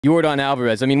Yordan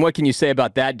Alvarez, I mean, what can you say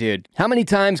about that dude? How many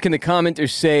times can the commenters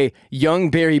say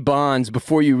young Barry Bonds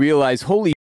before you realize,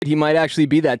 holy shit, he might actually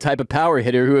be that type of power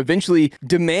hitter who eventually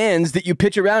demands that you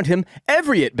pitch around him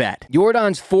every at-bat?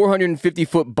 Yordan's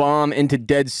 450-foot bomb into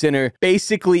dead center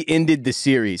basically ended the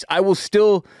series. I will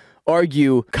still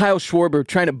argue Kyle Schwarber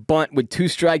trying to bunt with 2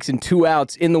 strikes and 2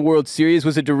 outs in the World Series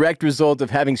was a direct result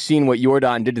of having seen what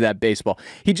Yordan did to that baseball.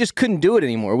 He just couldn't do it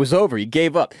anymore. It was over. He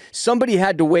gave up. Somebody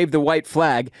had to wave the white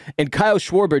flag, and Kyle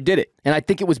Schwarber did it. And I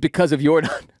think it was because of Yordan.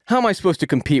 How am I supposed to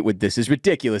compete with this? It's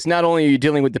ridiculous. Not only are you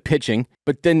dealing with the pitching,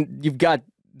 but then you've got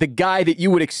the guy that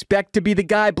you would expect to be the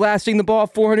guy blasting the ball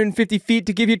 450 feet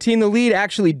to give your team the lead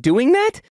actually doing that?